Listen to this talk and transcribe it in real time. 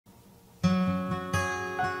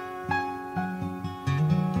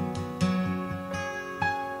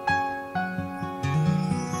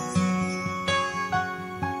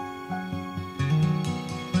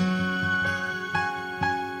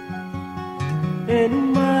en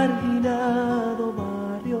un marginado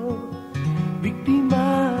barrio,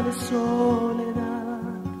 víctima de soledad,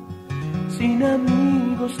 sin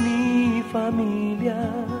amigos ni familia,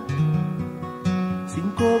 sin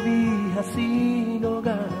cobija, sin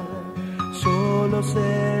hogar. Solo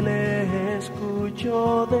se le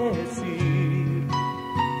escuchó decir: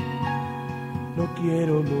 no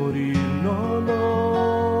quiero morir, no, no.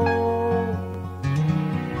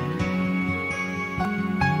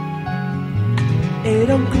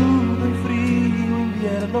 Era un crudo y frío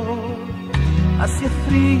invierno, hacía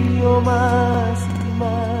frío más y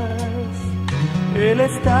más. Él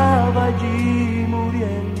estaba allí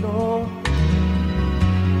muriendo,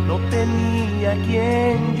 no tenía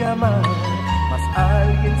quien llamar, mas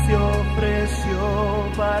alguien se ofreció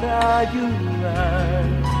para ayudar.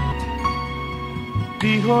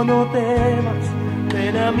 Dijo: no temas,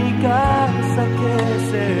 ven a mi casa que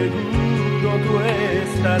seguro tú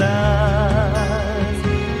estarás.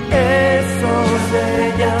 Eso se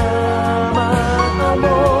llama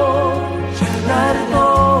amor, dar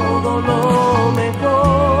todo lo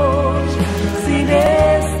mejor, sin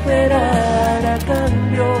esperar a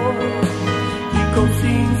cambio y con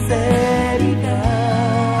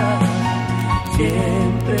sinceridad,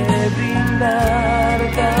 siempre brindar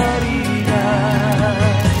caridad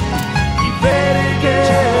y ver que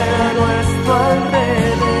a nuestro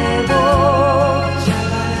alrededor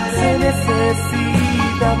se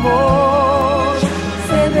necesita amor,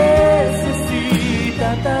 se necesita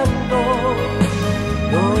tanto,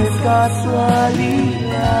 no es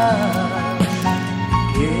casualidad.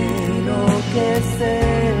 Quiero que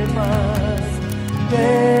sepas,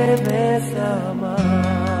 debes amar.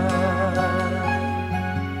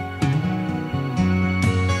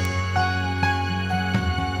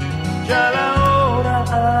 Ya la hora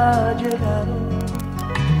ha llegado,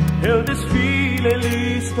 el desfile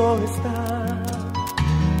listo está,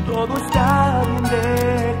 todo está bien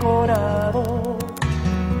decorado,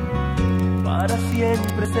 para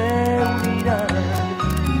siempre se unirán.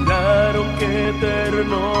 Juraron que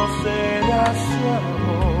eterno será su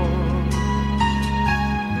amor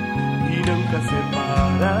y nunca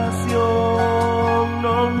separación,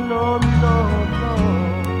 no, no, no, no.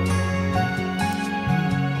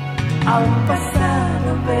 Han pasado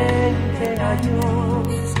 20 años,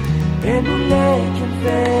 en un lecho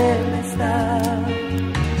enfermo está,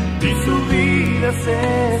 y su vida se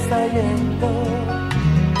está yendo.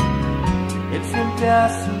 Él siempre a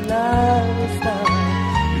su lado está.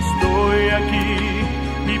 Estoy aquí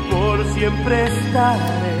y por siempre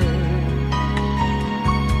estaré.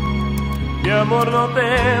 Mi amor, no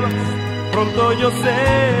temas, pronto yo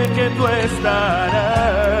sé que tú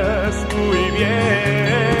estarás muy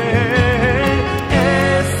bien.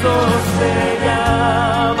 Eso se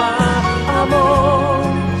llama amor,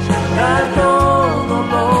 dar todo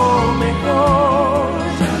lo mejor,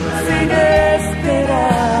 sin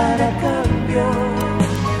esperar a cambio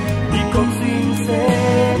y con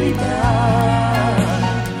sinceridad,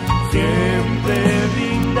 siempre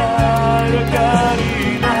brindar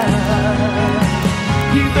caridad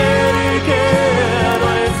y ver que a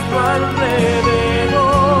nuestro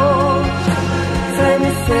alrededor se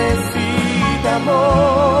necesita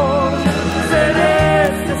amor, se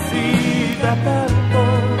necesita tanto,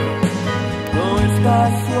 no es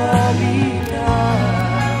casualidad.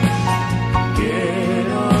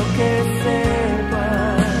 Quiero que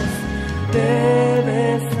sepas,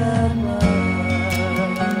 debes amar.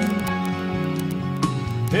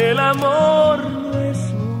 El amor no es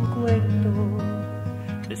un cuento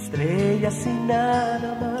de estrellas y nada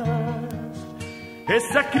más, es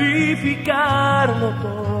sacrificarlo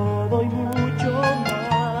todo y mucho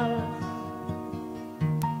más.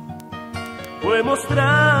 Fue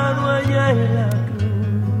mostrado allá en la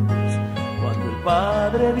cruz, cuando el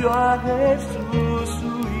Padre dio a Jesús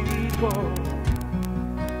su Hijo,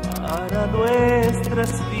 para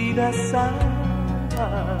nuestras vidas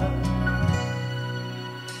salvar.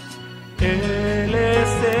 Él es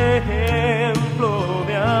ejemplo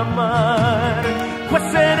de amar, pues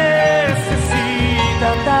se necesita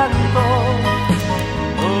tanto,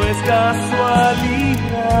 no es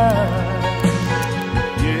casualidad.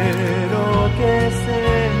 Quiero que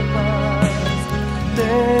sepas,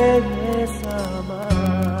 debes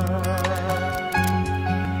amar,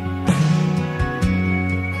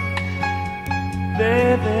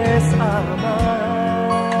 debes amar.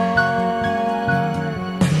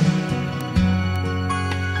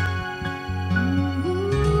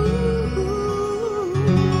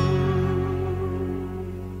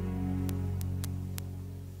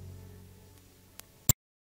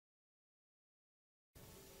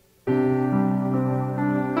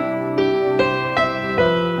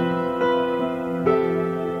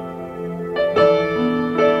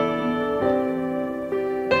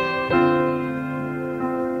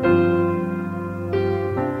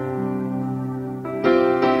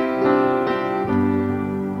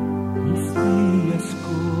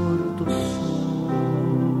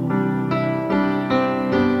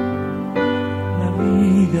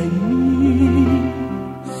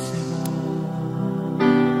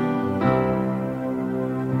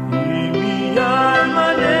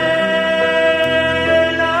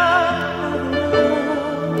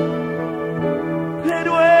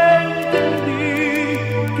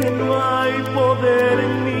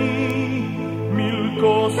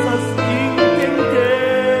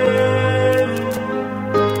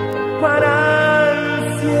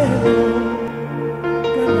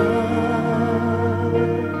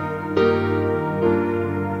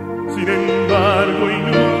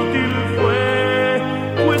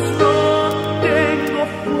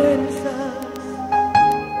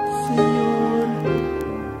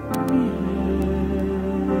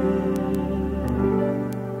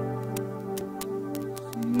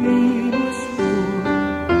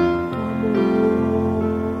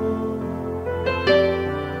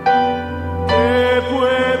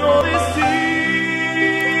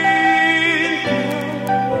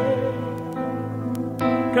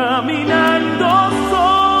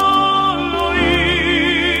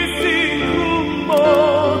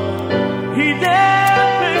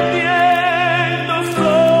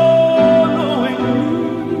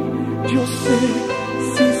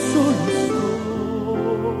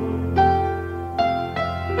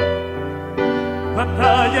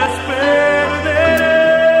 batallas perderé.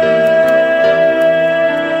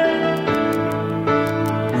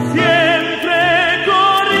 Siempre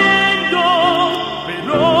corriendo,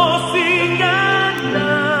 pero sin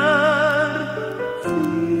ganar,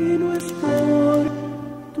 si no es por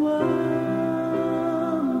tu amor.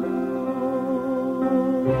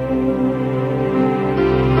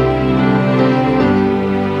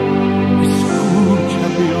 Escucha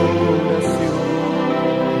mi oración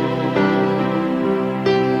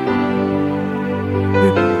de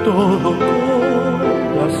todo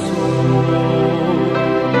corazón.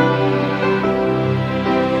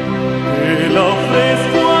 Te la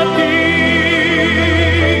ofrezco a ti,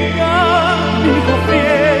 amigo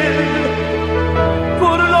fiel,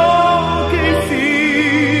 por lo que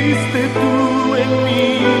hiciste tú en mi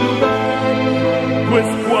lugar, pues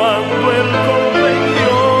cuando Él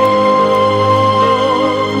comprendió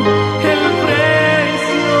el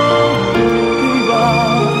precio que iba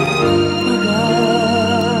a pagar,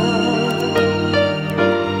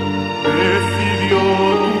 decidió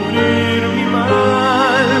cubrir mi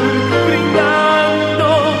mal,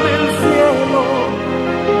 brindándome el cielo.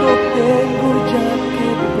 No tengo ya que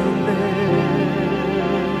perder.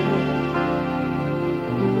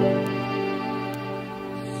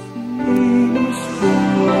 Si no es por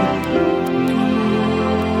tu amor,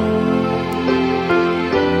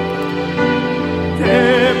 te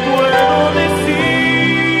puedo decir,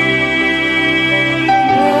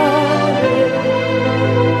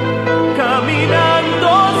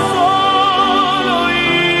 caminando solo y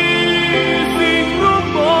sin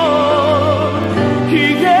rumbo, y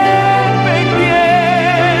dependiendo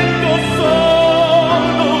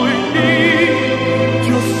solo en ti,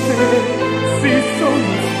 yo sé si soy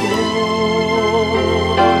mejor.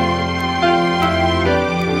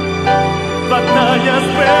 Batallas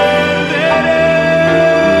perderé.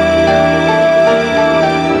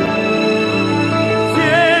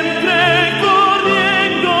 Siempre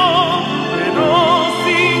corriendo, pero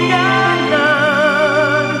sin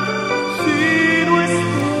ganar, si no es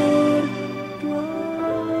por tu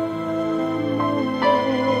amor.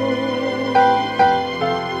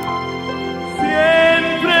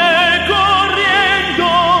 Siempre corriendo,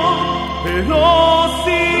 pero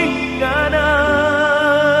sin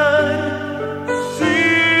ganar, si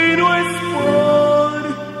no es por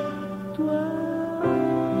tu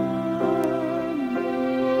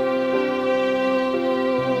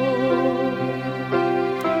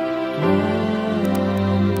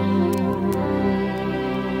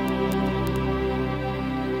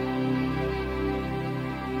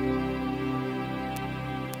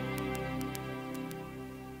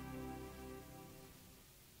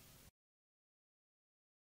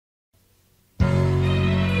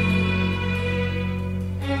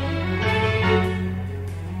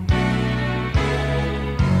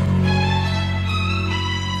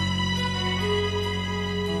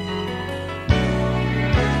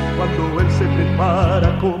Cuando Él se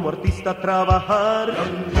prepara como artista a trabajar,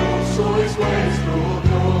 Grandioso es nuestro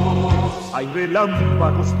Dios, hay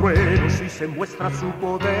relámpagos, truenos y se muestra su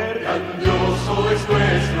poder. grandioso es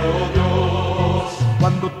nuestro Dios,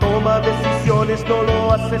 Cuando toma decisiones no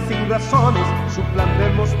lo hace sin razones. Su plan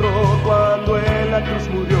demostró cuando en la cruz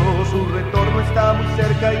murió. Su retorno está muy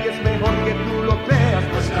cerca y es mejor que tú lo creas,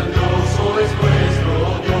 pues grandioso es nuestro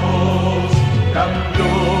Dios,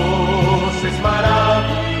 grandioso es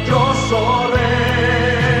maravilloso,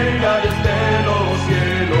 reina desde los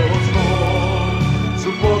cielos con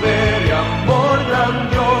su poder y amor.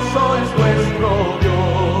 Grandioso es nuestro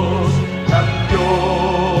Dios,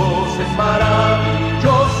 grandioso es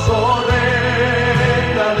maravilloso,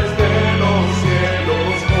 reina desde los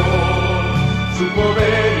cielos con su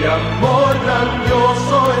poder y amor.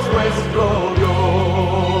 Grandioso es nuestro Dios.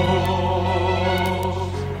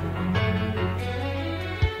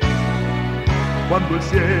 Cuando el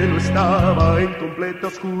cielo estaba en completa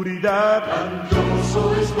oscuridad, Grandioso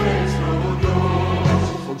es nuestro Dios,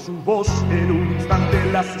 con su voz en un instante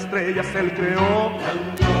las estrellas Él creó.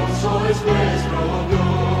 grandioso es nuestro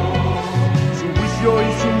Dios, Su juicio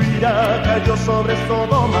y su ira cayó sobre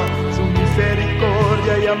Sodoma, su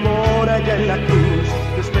misericordia y amor allá en la cruz.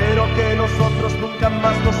 Yo espero que nosotros nunca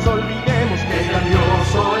más nos olvidemos que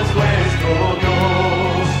grandioso es nuestro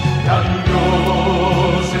Dios,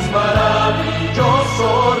 grandioso es maravilloso,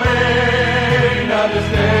 reina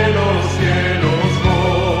desde los cielos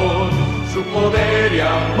con su poder y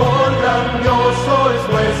amor. Grandioso es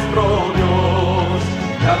nuestro Dios,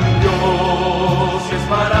 grandioso es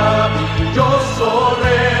maravilloso,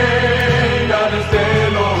 reina desde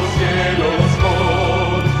los cielos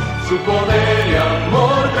con su poder y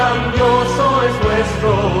amor. Grandioso es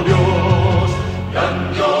nuestro Dios, grandioso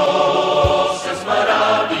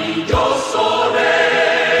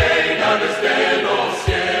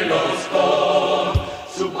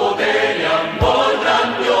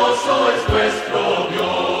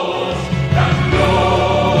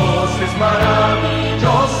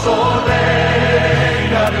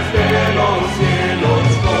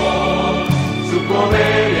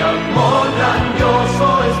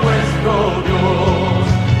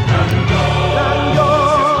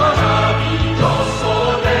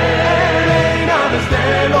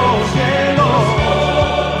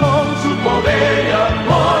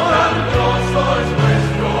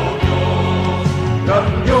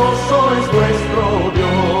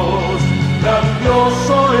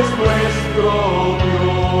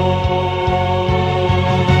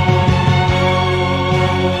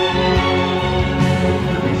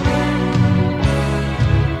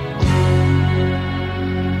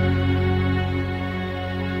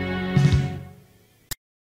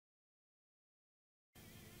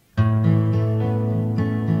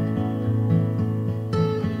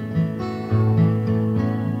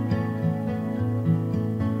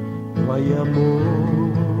hay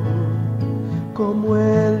amor como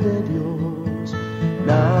el de Dios,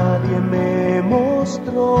 nadie me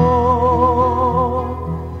mostró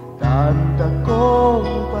tanta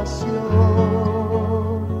compasión,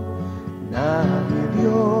 nadie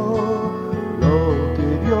dio lo que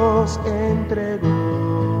Dios entregó.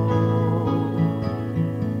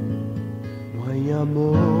 No hay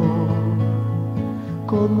amor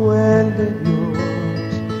como el de Dios,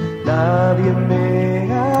 nadie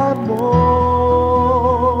me amó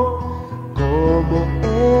como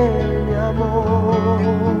Él me amó,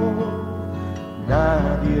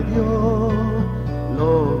 nadie dio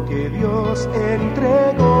lo que Dios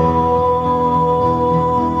entregó.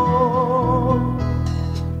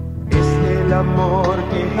 Es el amor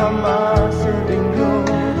que jamás se rindió,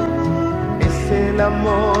 es el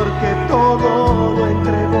amor que todo lo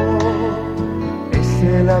entregó, es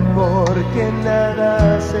el amor que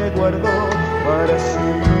nada se guardó para sí.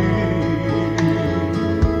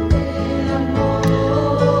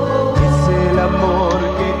 Es el amor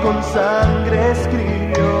que con sangre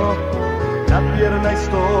escribió la tierna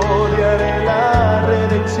historia de la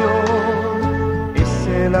redención. Es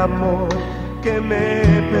el amor que me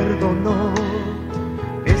perdonó,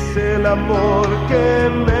 es el amor que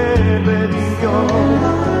me redimió.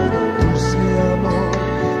 Dulce amor,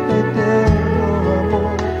 eterno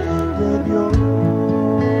amor de Dios.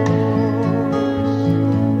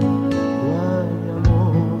 No hay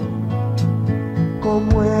amor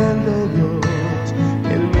como el de Dios,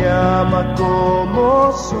 Él me ama como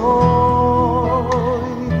soy,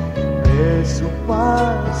 de su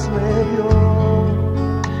paz me dio.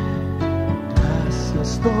 Gracias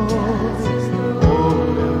doy por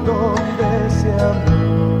el don de ese amor.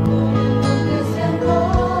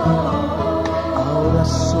 Ahora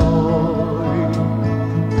soy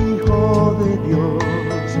hijo de Dios,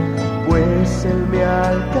 pues Él me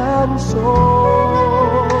alcanzó.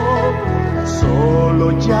 Solo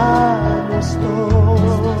ya no estoy.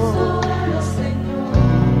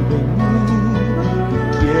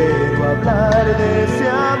 Quiero hablar de ese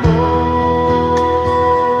amor,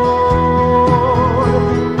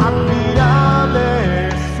 admirable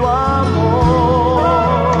su amor,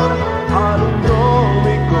 alumbró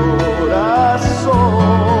mi corazón,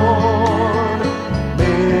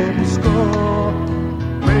 me buscó,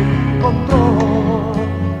 me encontró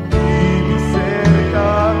y mi ser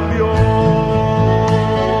cambió.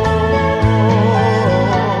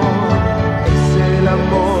 Es el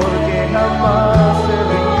amor que jamás se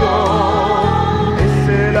rindió, es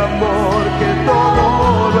el amor que todo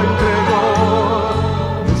lo entregó,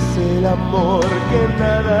 es el amor que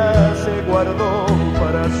nada se guardó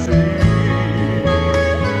para sí.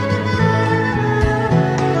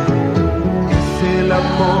 Es el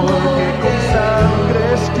amor que con sangre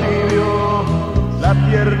escribió la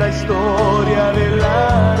tierna historia de la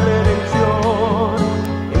redención,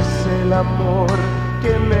 es el amor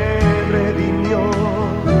que me redimió,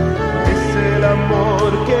 es el amor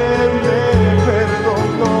que me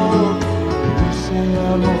perdonó, ese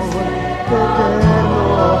amor, eterno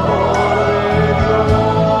amor de Dios,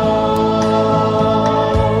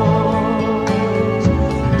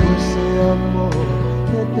 ese amor,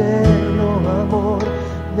 eterno amor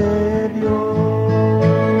de Dios.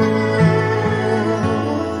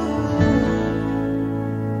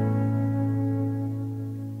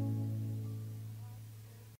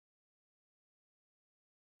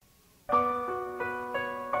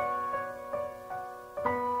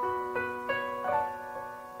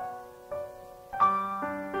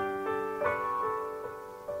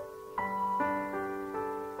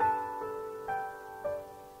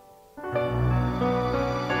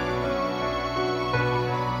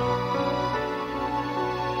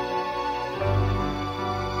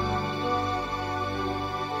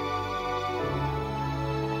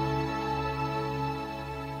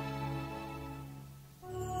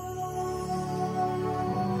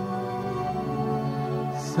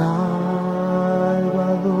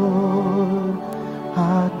 Salvador, a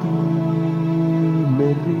ti me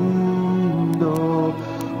rindo,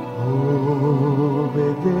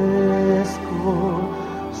 obedezco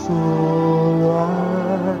solo a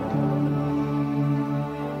ti.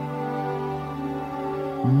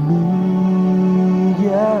 Mi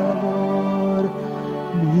guiador,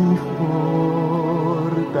 mi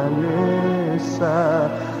fortaleza,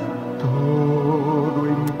 todo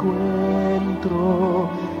encuentro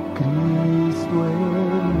Cristo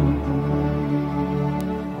en ti.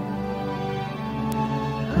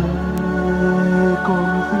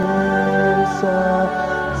 Confiesa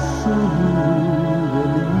su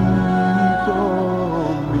delito,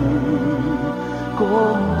 mi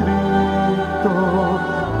contrito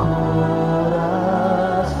corazón.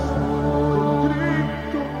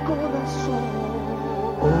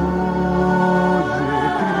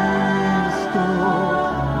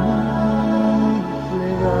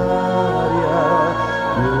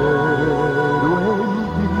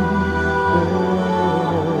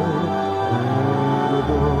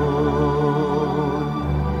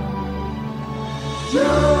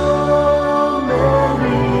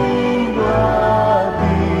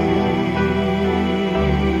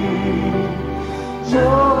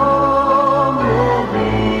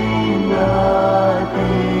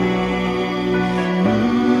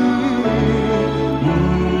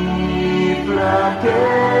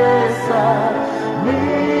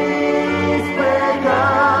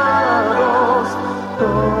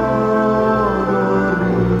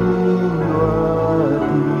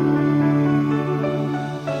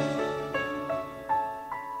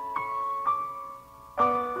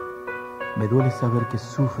 saber que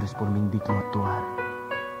sufres por mi indigno actuar.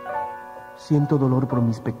 Siento dolor por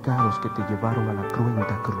mis pecados que te llevaron a la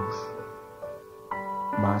cruenta cruz.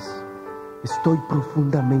 Mas estoy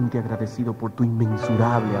profundamente agradecido por tu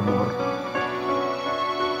inmensurable amor.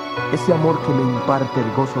 Ese amor que me imparte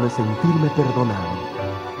el gozo de sentirme perdonado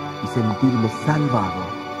y sentirme salvado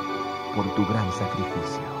por tu gran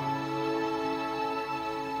sacrificio.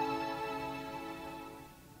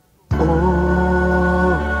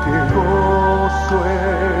 Oh, qué gozo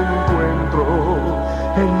encuentro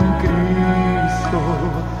en Cristo,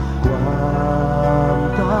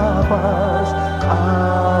 cuánta paz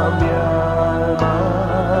a mi alma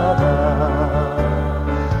da.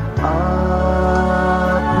 A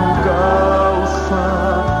tu causa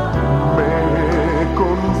me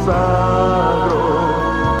consagro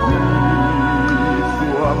y su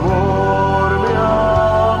amor mi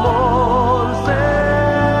amor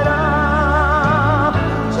será.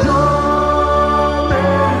 Yo me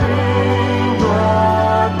rindo a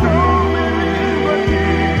ti,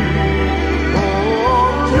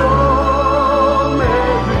 oh, yo me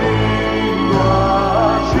rindo a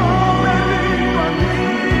ti,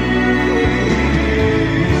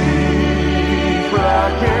 mi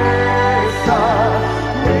flaqueza,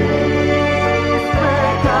 mis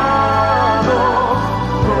pecados,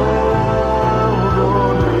 todo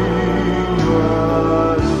rindo a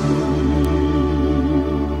ti.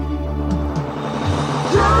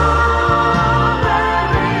 Yo me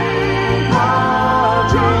rindo a ti,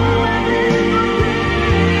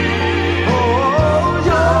 oh,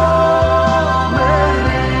 yo me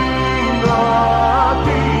rindo a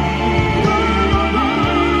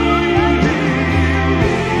ti,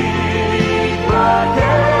 mi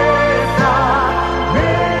flaqueza,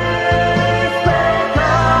 mis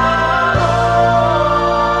pecados,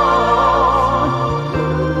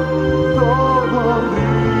 todo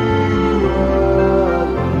rindo a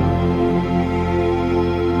ti.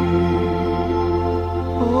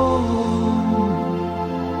 Oh,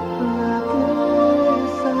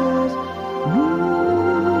 flaquezas,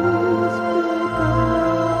 mis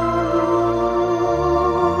pecados,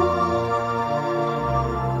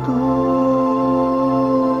 todo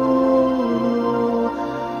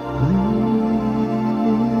rindo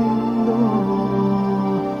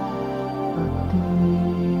a ti.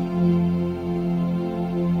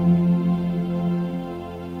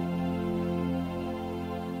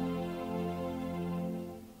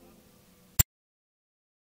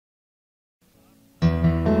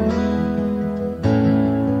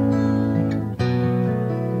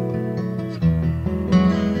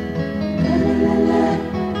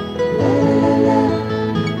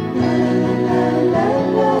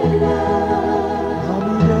 A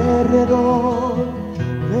mi alrededor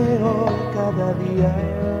veo cada día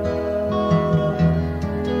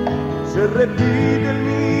se repite el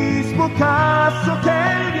mismo caso que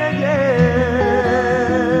el de ayer.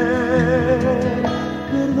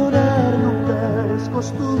 Perdonar nunca es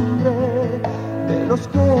costumbre de los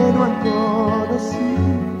que no han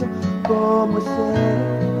conocido cómo es Él.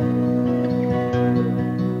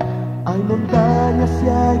 Hay montañas y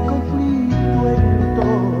hay conflicto en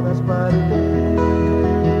todas partes,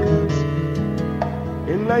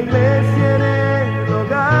 en la iglesia, en el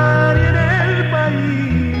hogar y en el país.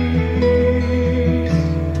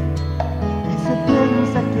 Y se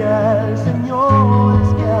piensa que al Señor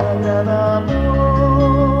es que agradamos,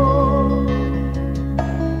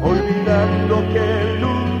 olvidando que Él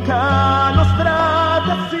nunca nos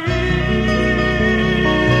trata así.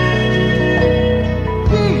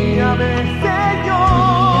 Guíame,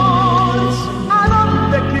 Señor, a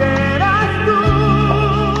donde quieras tú,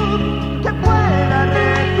 que pueda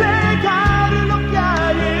reflejar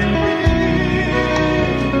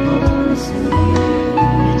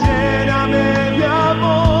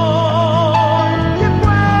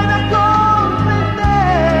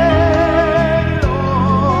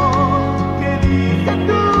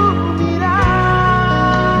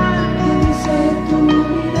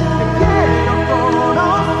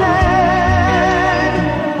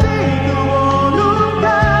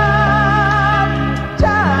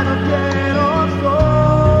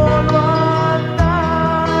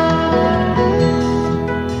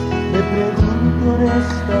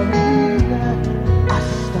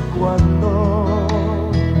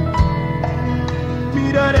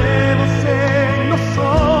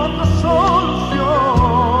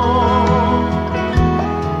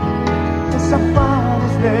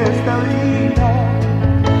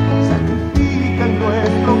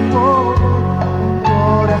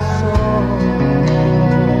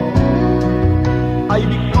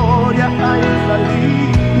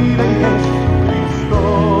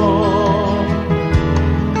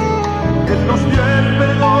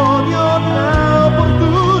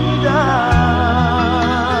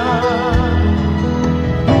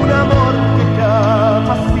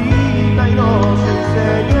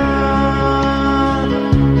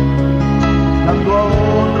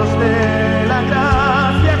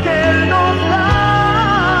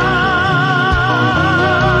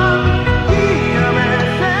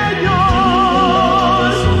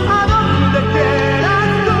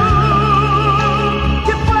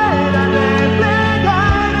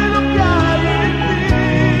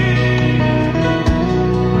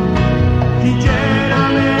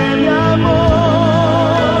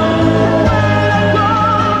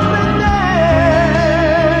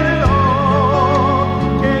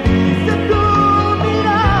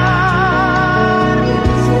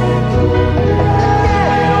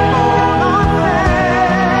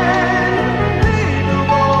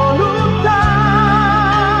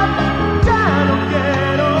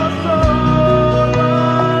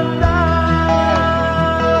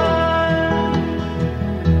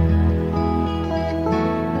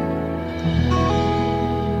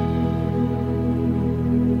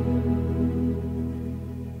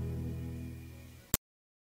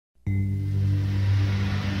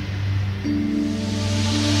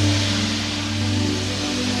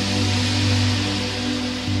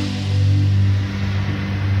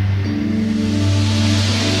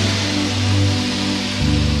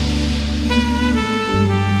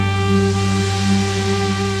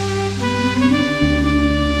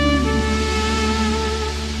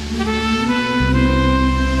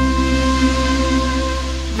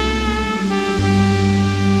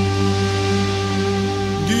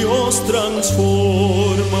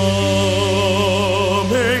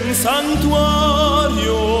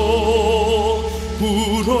santuario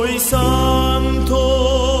puro y santo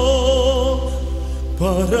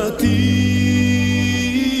para ti,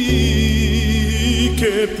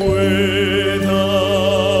 que pueda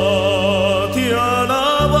te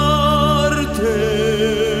alabarte,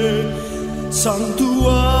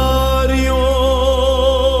 santuario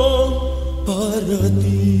para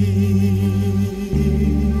ti.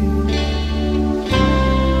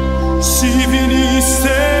 Si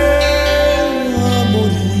viniste a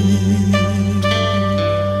morir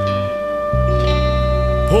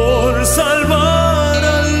por salvar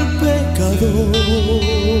al pecador,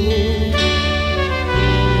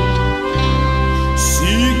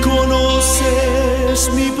 si conoces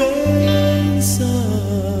mi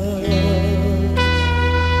pensar,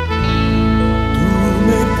 tú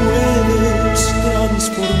me puedes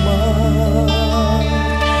transformar.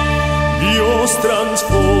 Dios,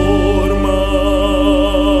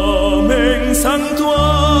 transfórmame en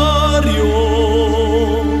santuario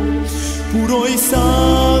puro y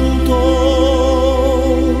santo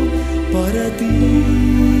para ti,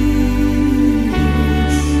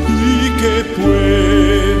 y que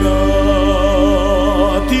pueda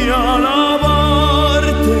te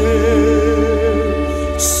alabarte,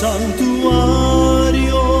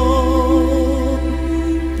 santuario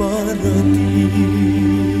para ti.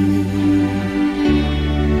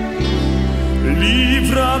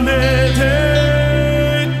 Líbrame de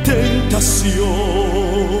tentación,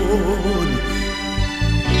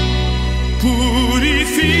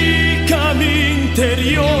 purifica mi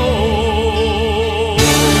interior,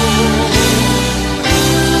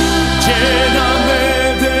 lléname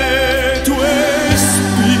de tu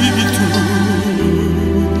espíritu,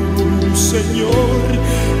 Señor,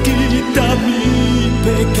 quita mi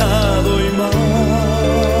pecado y mal.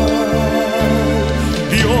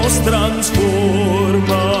 Dios,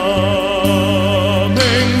 transfórmame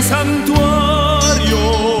en santuario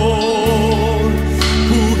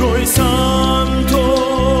puro y santo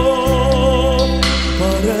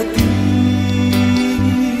para ti.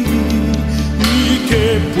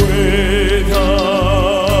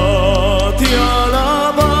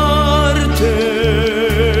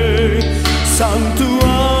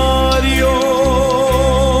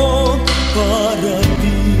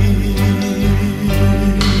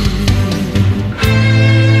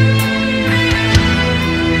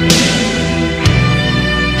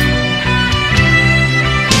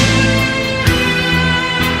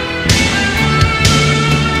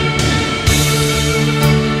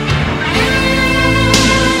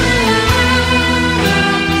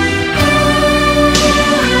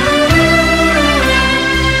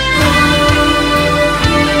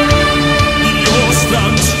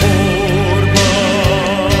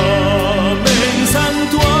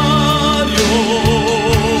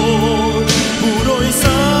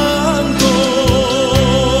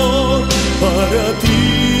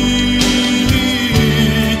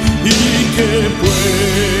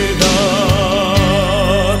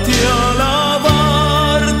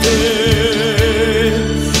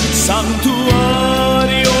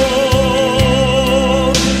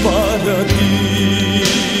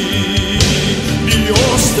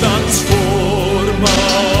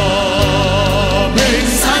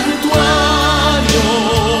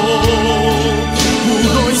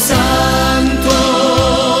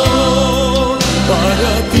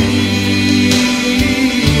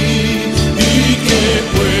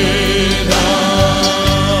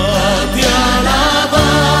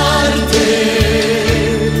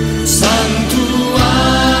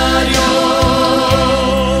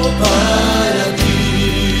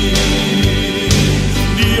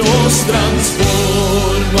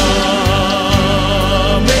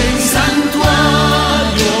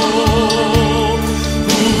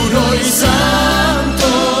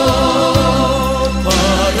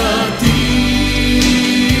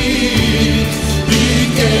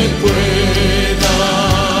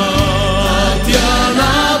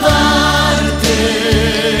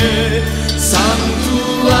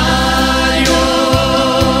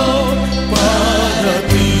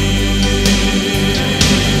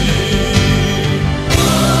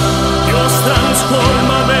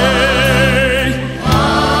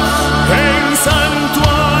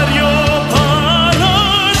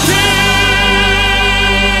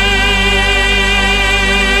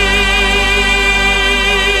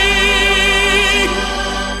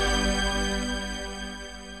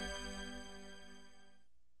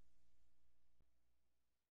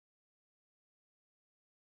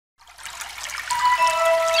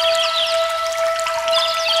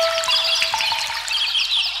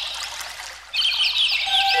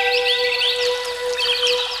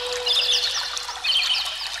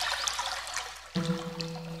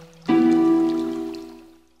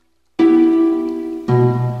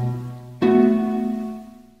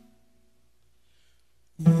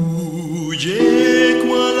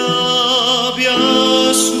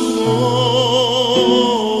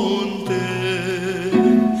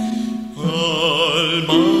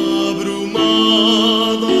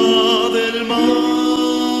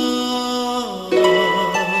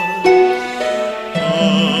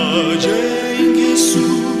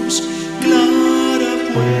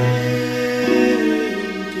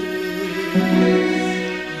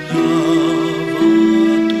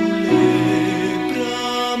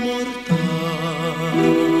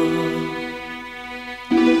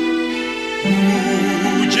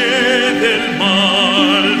 del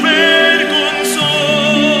mal vergonzoso,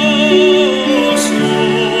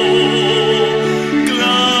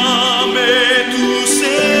 clame tu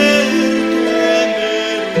ser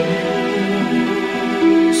temeroso.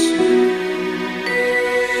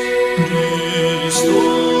 Cristo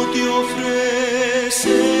te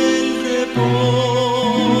ofrece el reposo,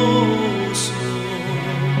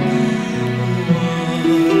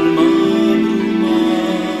 alma abrumada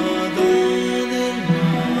del mal.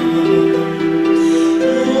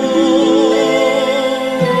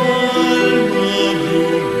 Alma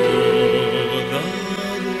abrumada del mal.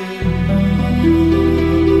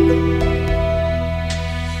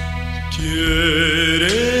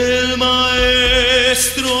 Quiere el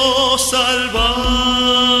Maestro salvarte,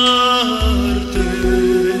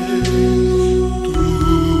 tu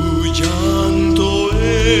llanto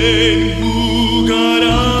enjugará.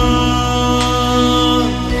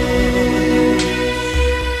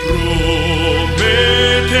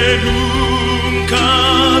 Promete nunca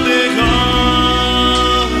dejarte,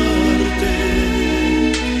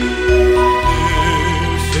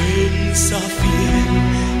 defensa fiel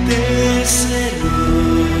te será.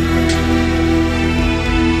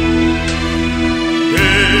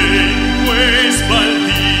 Ven pues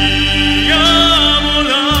Valdía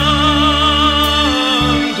volando,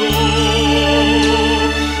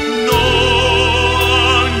 no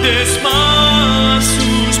andes más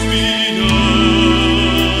suspirando,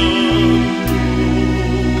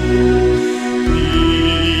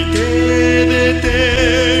 ni te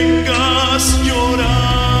detengas llorando.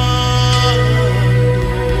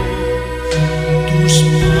 Tus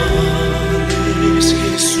males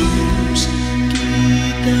Jesús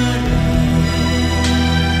quitará.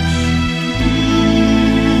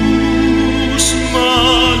 Tus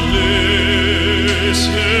males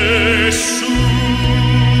Jesús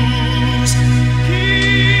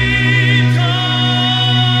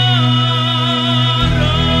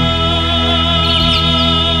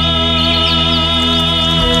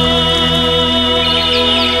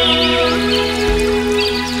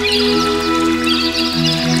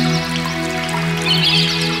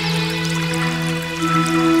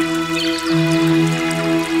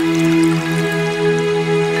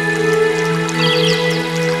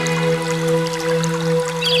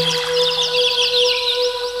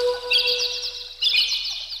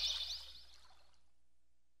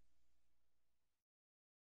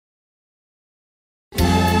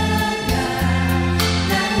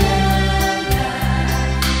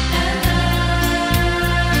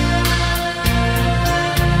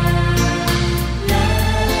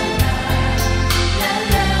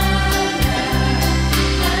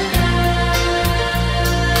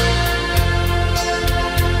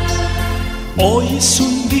Hoy es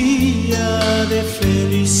un día de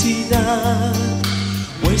felicidad,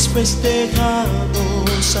 pues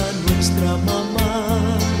festejamos a nuestra mamá,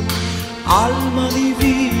 alma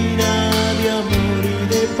divina de amor y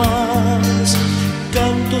de paz,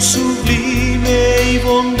 canto sublime y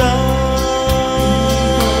bondad.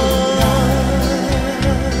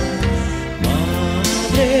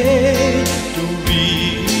 Madre, tu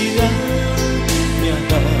vida me ha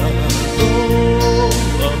dado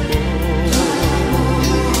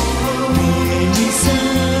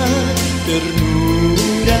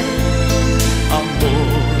ternura,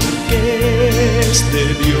 amor que es de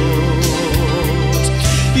Dios,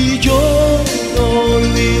 y yo no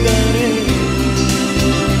olvidaré,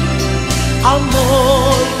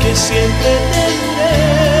 amor que siempre tendré,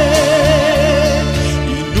 y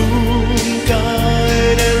nunca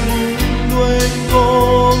en el mundo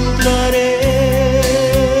encontraré,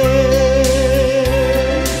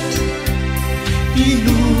 y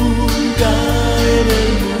nunca en el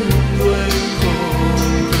mundo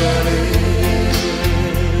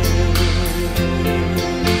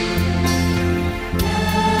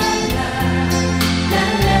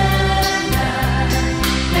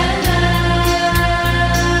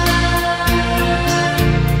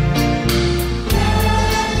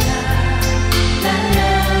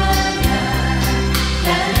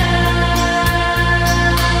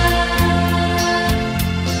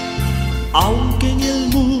aunque en el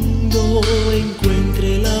mundo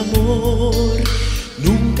encuentre el amor,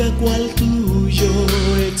 nunca cual tuyo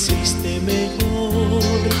existe mejor.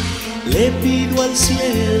 Le pido al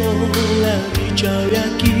cielo la dicha de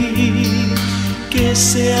aquí, que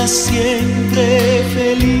sea siempre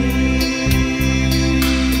feliz.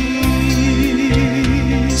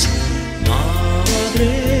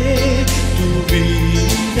 Madre, tu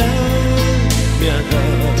vida me ha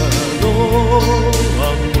dado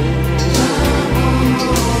amor,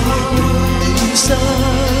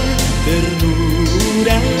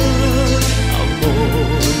 ternura,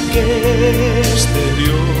 es de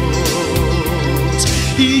Dios,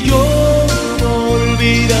 y yo no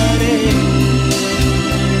olvidaré,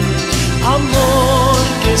 amor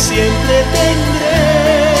que siempre tendré,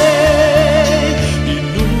 y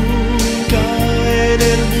nunca en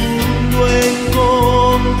el mundo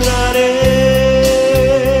encontraré.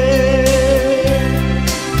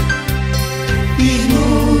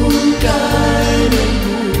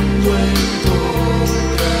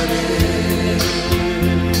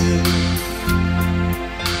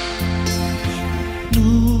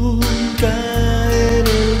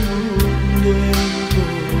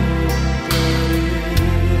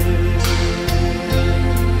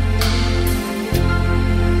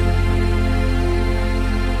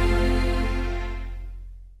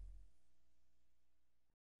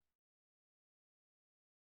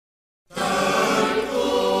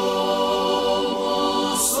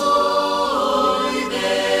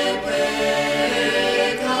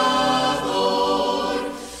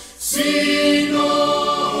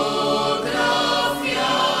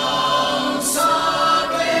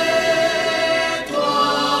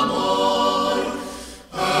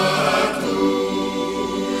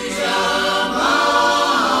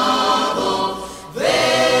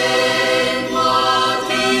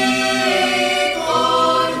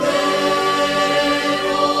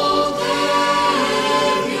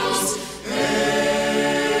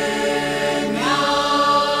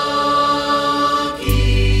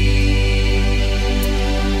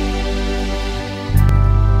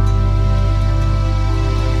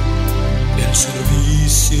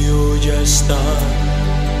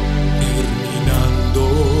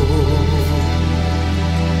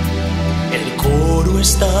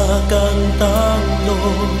 Cantando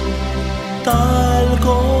tal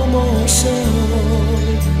como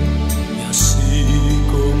soy, y así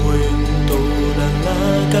como entona la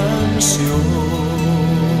canción,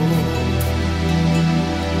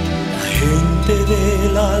 la gente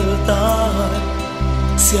del altar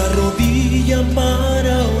se arrodillan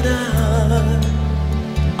para orar.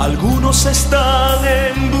 Algunos están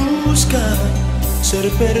en busca ser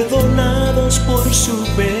perdonados por su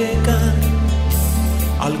pecado.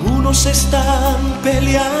 Algunos están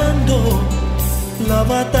peleando la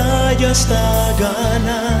batalla hasta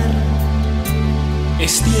ganar.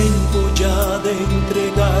 Es tiempo ya de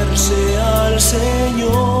entregarse al Señor.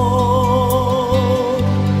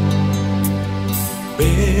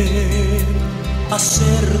 Ven,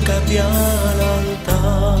 acércate al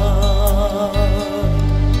altar.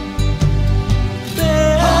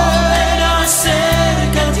 Ven,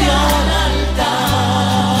 acércate al altar.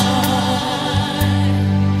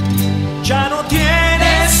 Ya no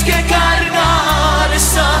tienes que cargar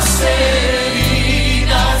esas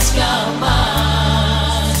heridas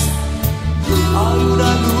jamás. Hay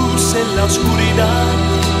una luz en la oscuridad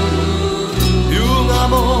y un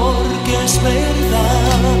amor que es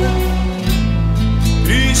verdad.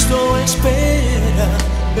 Cristo espera,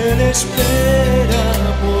 Él espera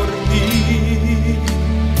por ti.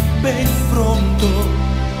 Ven pronto,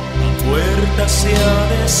 la puerta se ha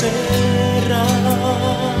de cerrar.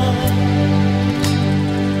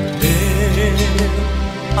 Ven,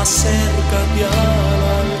 acércate al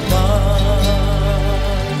altar.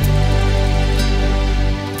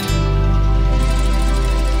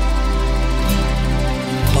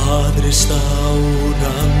 Padre está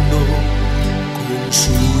orando con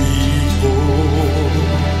su hijo.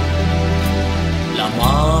 La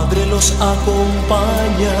madre los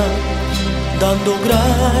acompaña, dando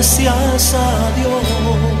gracias a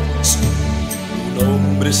Dios. Un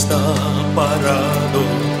hombre está parado,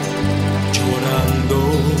 llorando,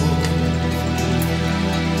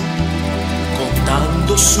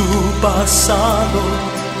 contando su pasado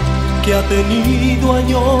que ha tenido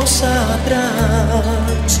años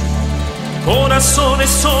atrás.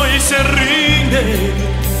 Corazones hoy se rinden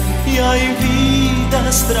y hay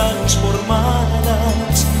vidas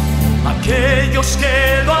transformadas. Aquellos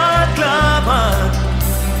que lo aclaman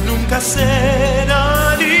nunca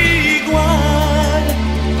serán igual.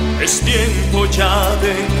 Es tiempo ya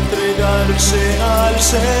de entregarse al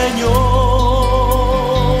Señor.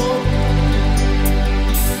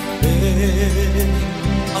 Ven,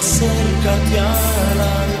 acércate al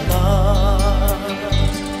altar.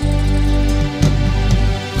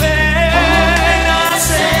 Ven,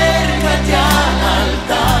 acércate al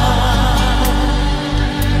altar.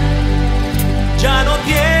 Ya no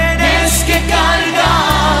tienes que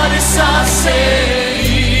cargar esas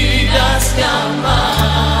heridas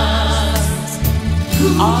jamás.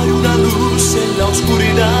 Hay una luz en la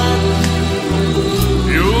oscuridad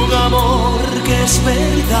y un amor que es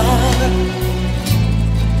verdad.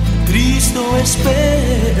 Cristo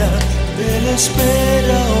espera, Él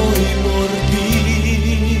espera hoy por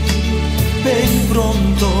ti. Ven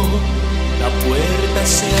pronto, la puerta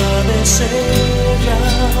se ha de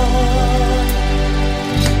cerrar.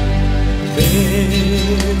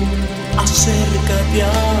 Ven, acércate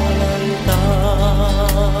al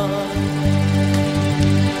altar.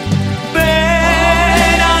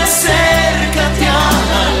 Ven, acércate al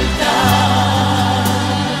altar.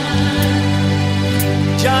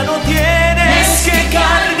 Ya no tienes que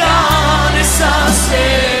cargar esas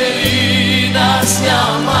heridas ya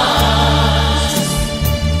más.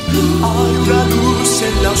 Hay una luz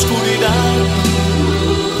en la oscuridad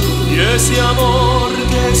y ese amor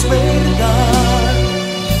que es verdad,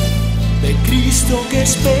 de Cristo que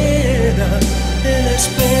espera, Él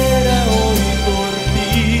espera hoy por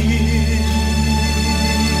ti.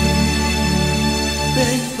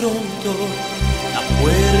 Ven pronto, la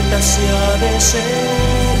puerta se ha de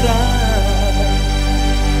cerrar.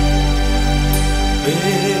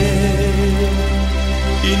 Ven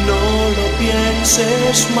y no lo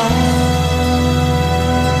pienses más.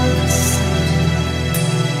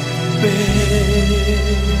 Ven,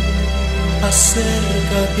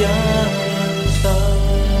 acércate al altar.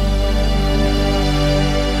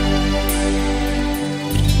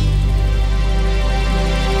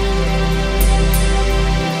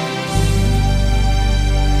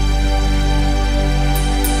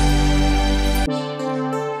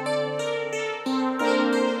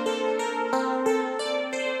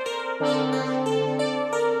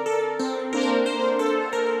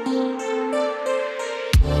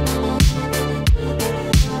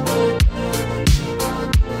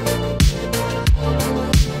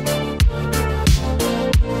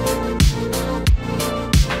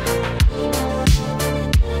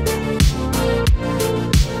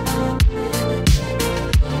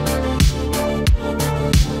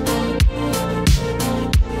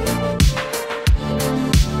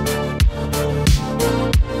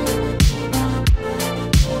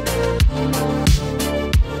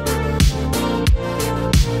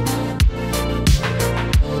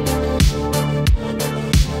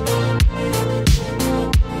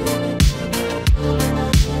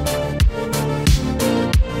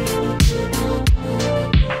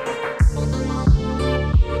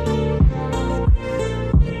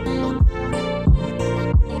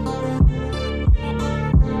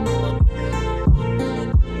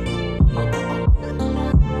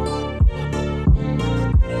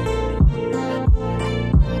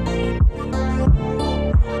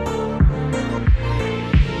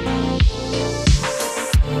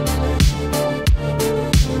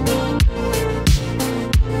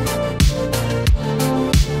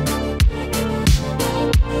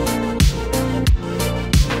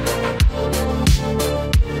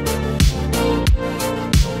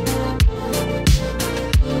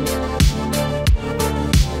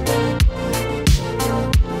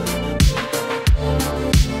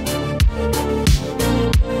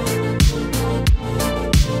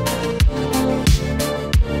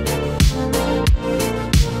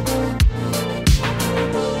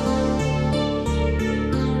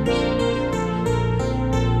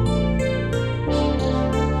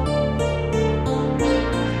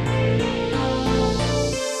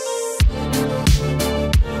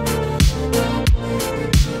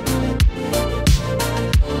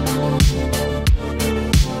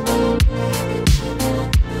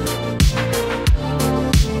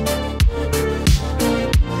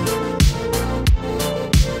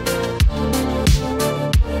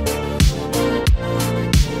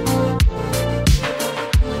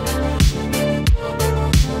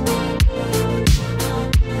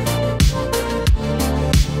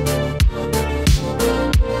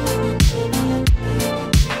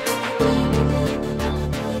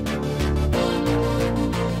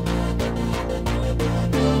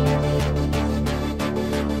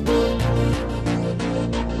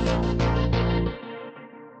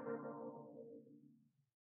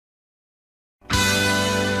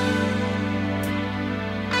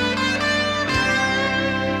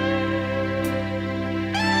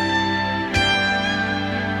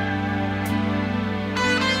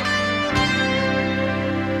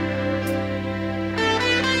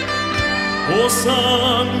 Oh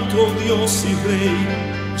Santo Dios y Rey,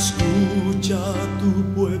 escucha a tu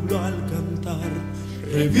pueblo al cantar.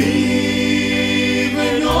 Revívenos,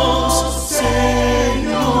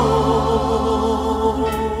 Señor.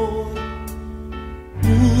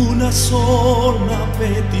 Una sola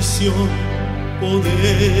petición,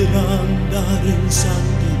 poder andar en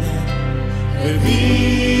santidad.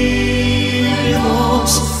 Revívenos,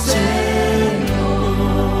 Señor.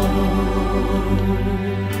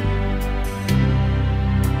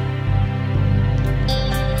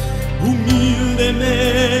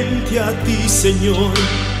 ti, Señor,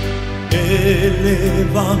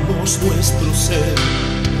 elevamos nuestro ser.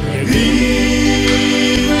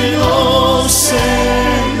 Revívenos, Señor.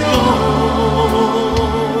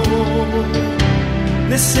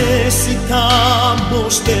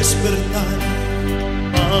 Necesitamos despertar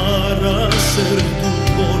para hacer tu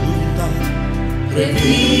voluntad.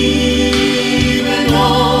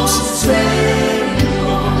 Revívenos, Señor.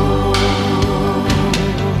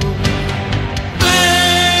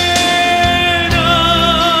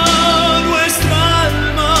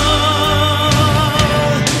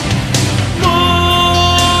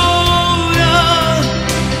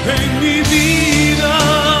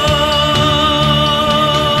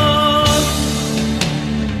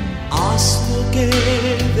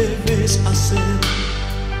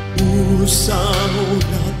 Usa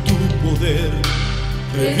ahora tu poder,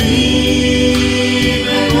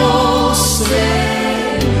 revívenos,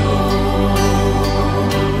 Señor.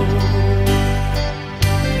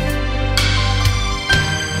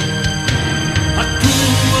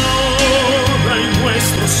 Actúa ahora en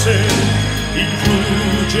nuestro ser,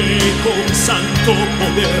 influye con santo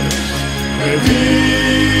poder,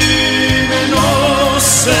 revívenos,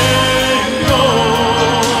 Señor.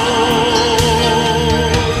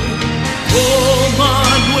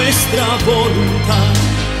 Nuestra voluntad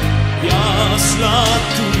y hazla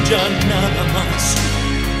tuya nada más.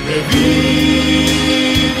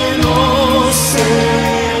 Revívenos,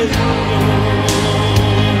 Señor.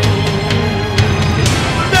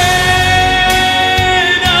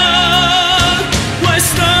 Ven a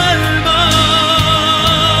nuestra alma,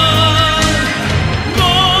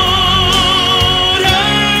 mora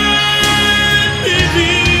en mi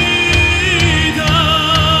vida.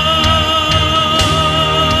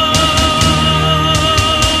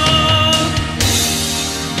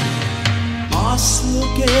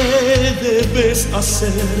 Debes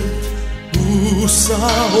hacer, usa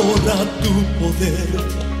ahora tu poder,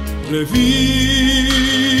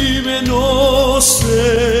 revívenos,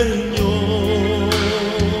 Señor,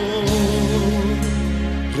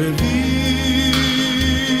 revívenos,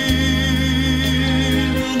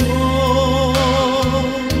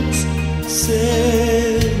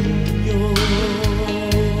 Señor.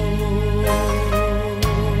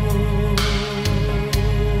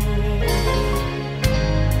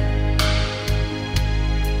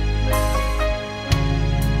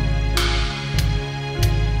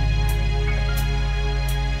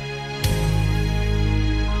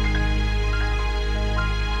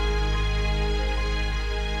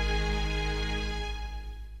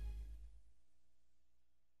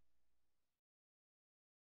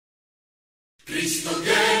 Cristo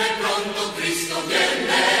viene pronto, Cristo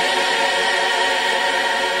viene.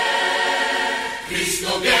 Cristo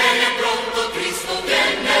viene pronto, Cristo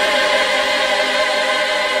viene.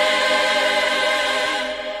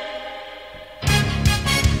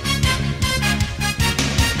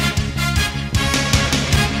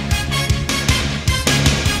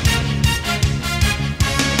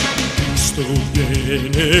 Cristo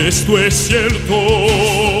viene, esto es cierto,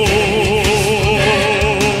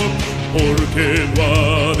 porque lo ha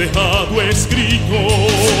dejado escrito.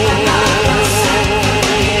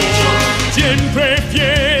 Siempre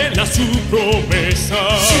fiel a su promesa,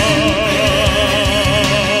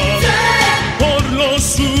 por los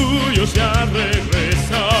suyos ya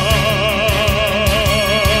regresa.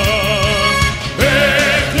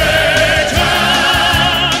 Vete ya,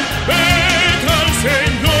 vete al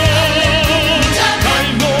Señor, al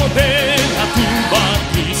no de la tumba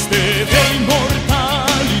triste de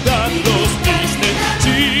inmortalidad.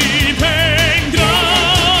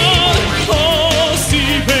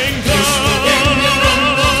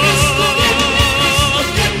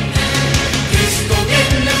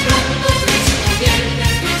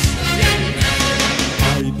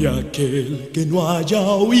 Aquel que no haya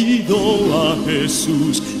oído a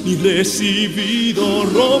Jesús ni recibido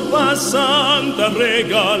ropas santas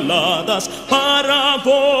regaladas para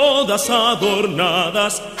bodas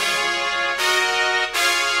adornadas.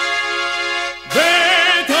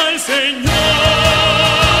 Vete al Señor.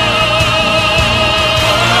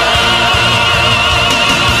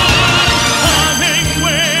 Al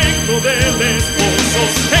encuentro del esposo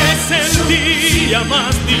es el día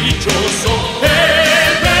más dichoso.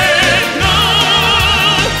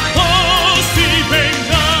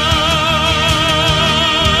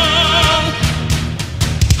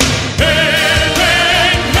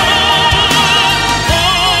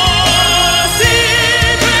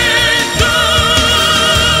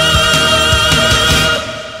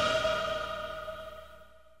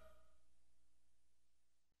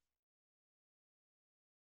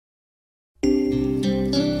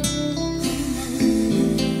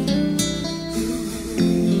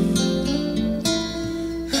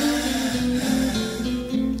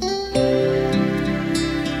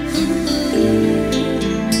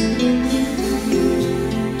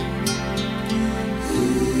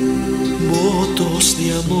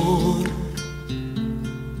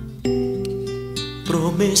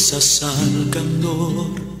 promesas al candor,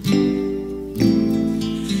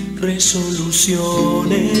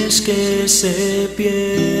 resoluciones que se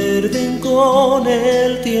pierden con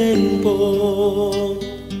el tiempo.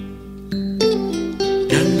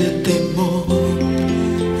 Grande temor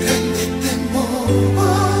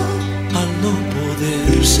al no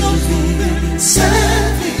poder servir.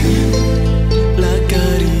 La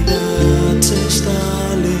caridad se está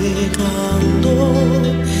alejando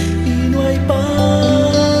y no hay paz.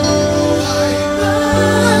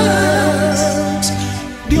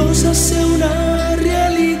 Dios hace una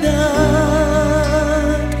realidad,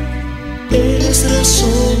 eres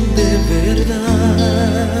razón de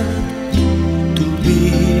verdad. Tu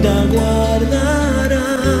vida guardará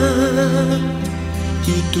y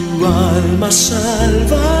tu alma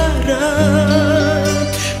salvará.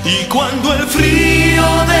 Y cuando el frío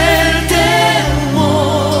del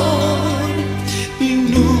temor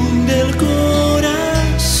inunde el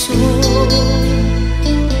corazón,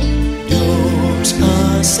 Dios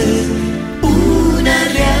hace una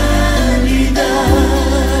realidad.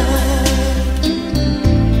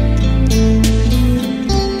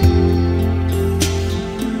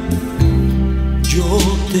 Yo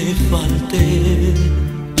te falté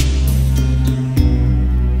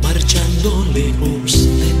marchando lejos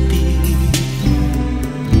de ti,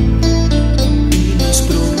 y mis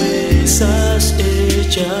promesas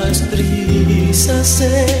hechas trizas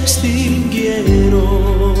se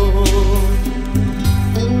extinguieron.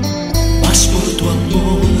 Mas por tu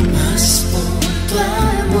amor,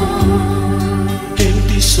 en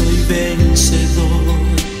ti soy vencedor.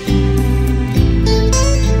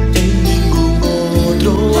 En ningún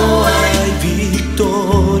otro hay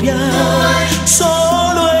victoria,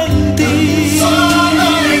 solo en ti.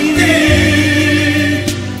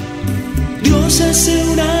 Dios hace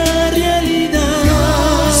una realidad,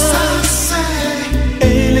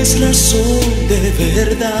 Él es razón de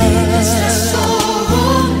verdad.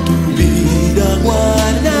 Tu vida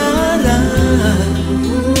guardará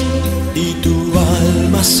y tu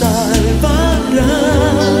alma salvará.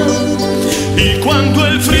 Y cuando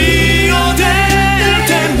el frío del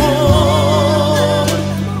temor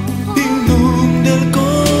inunde el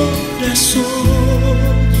corazón,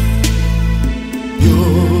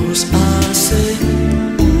 Dios hace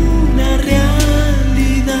una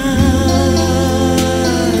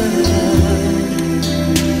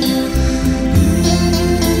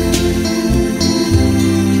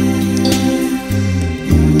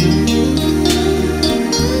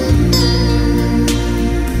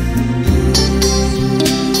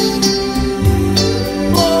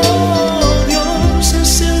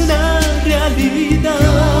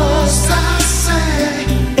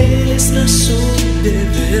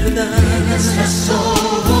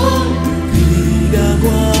vida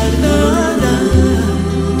guardará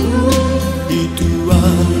y tu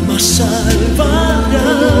alma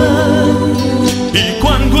salvará. Y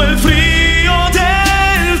cuando el frío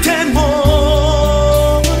del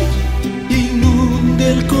temor inunde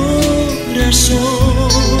el corazón,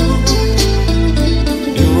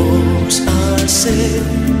 Dios hace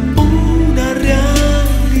una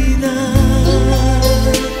realidad.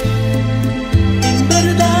 En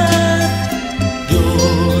verdad,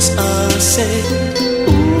 Dios hace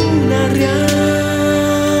una realidad.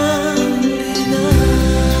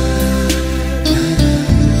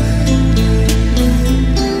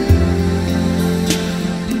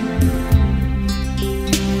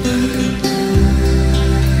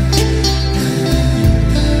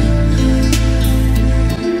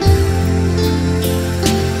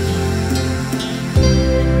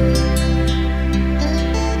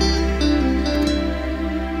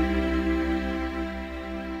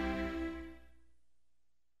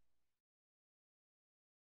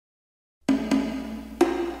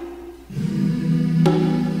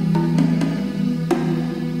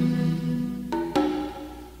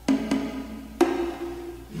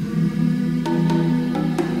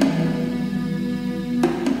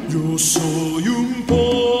 Yo soy un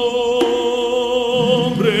pobre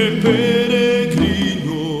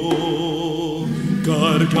peregrino,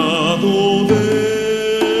 cargado de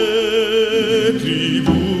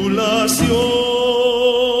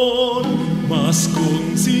tribulación, mas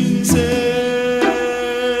con sincera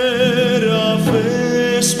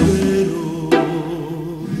fe espero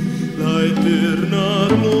la eterna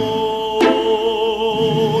gloria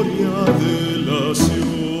de la Sion.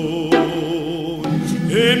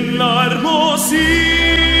 En la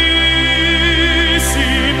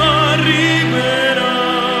hermosísima ribera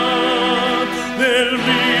del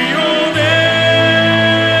río de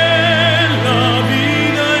la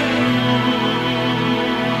vida en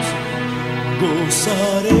luz,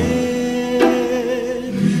 gozaré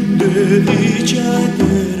de dicha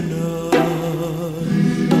eterna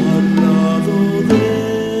al lado de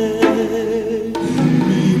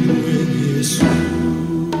mi buen Jesús.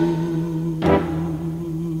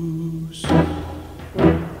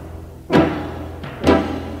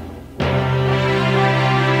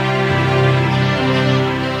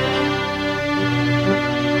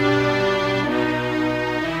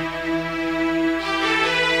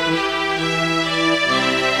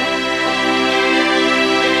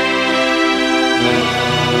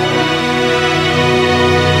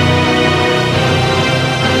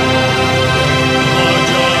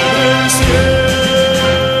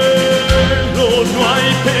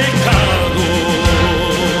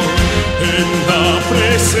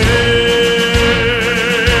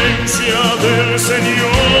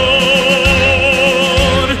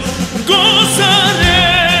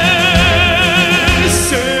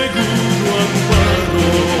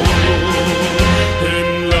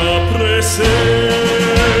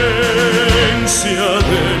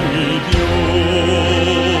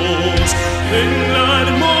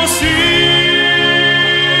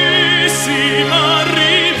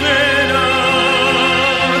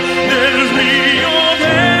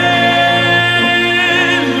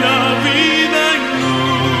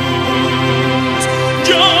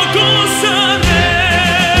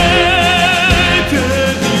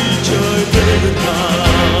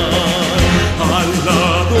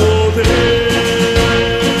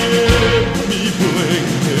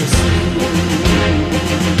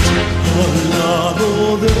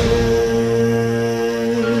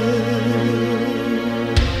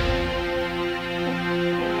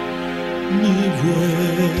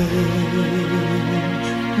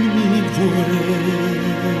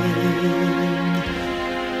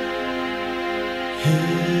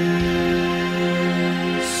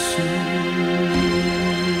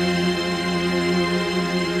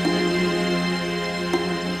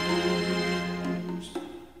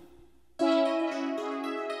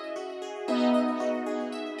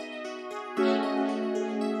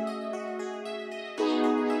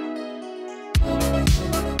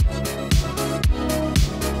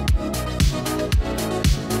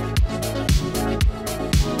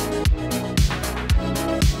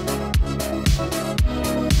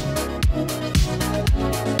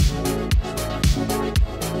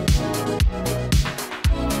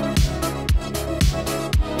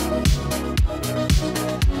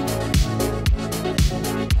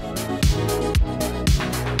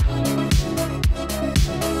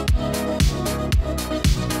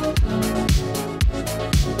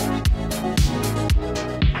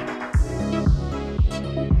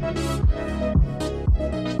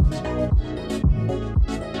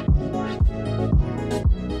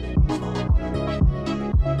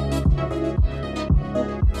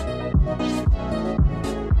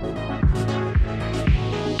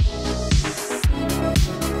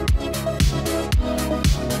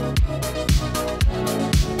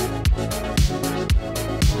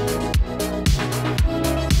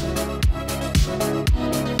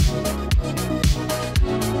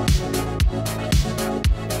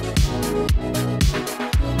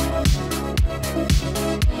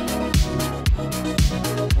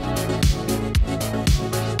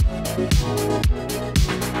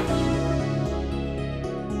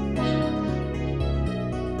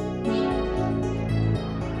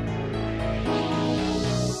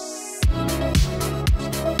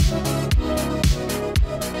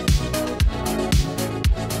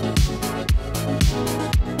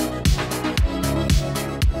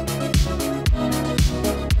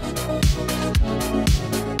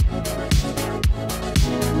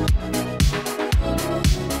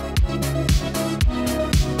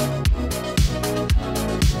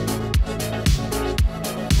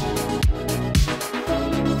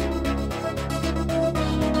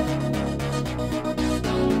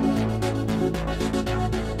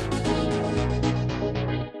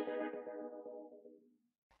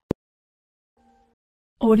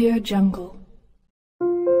 Audio Jungle.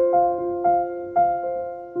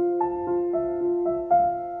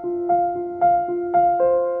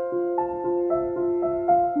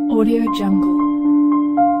 Audio Jungle.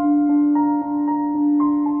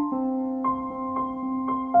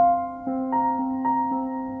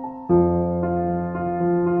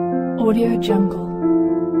 Audio Jungle.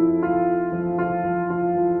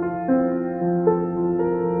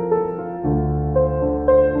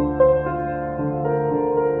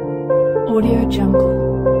 Audio Jungle.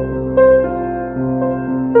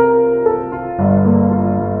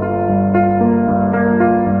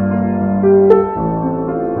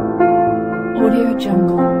 Audio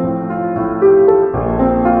Jungle.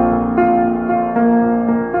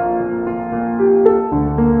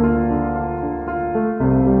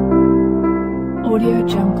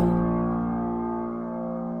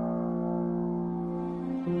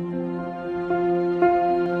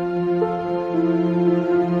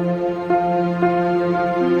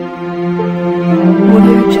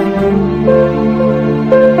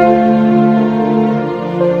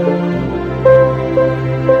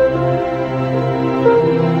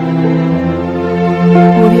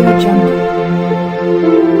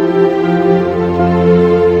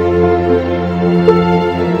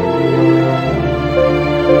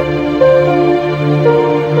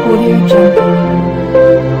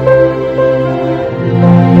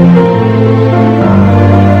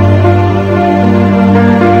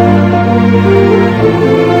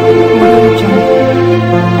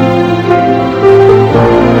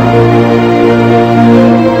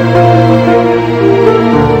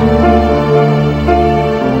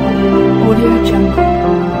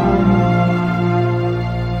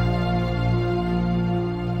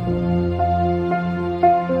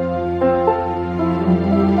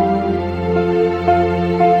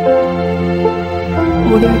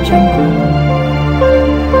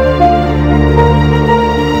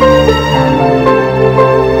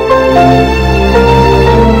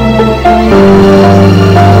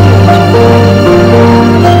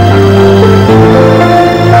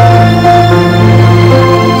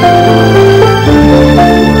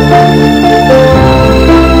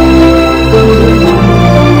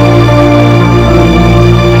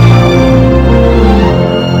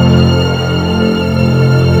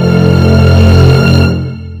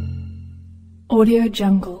 Audio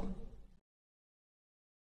Jungle.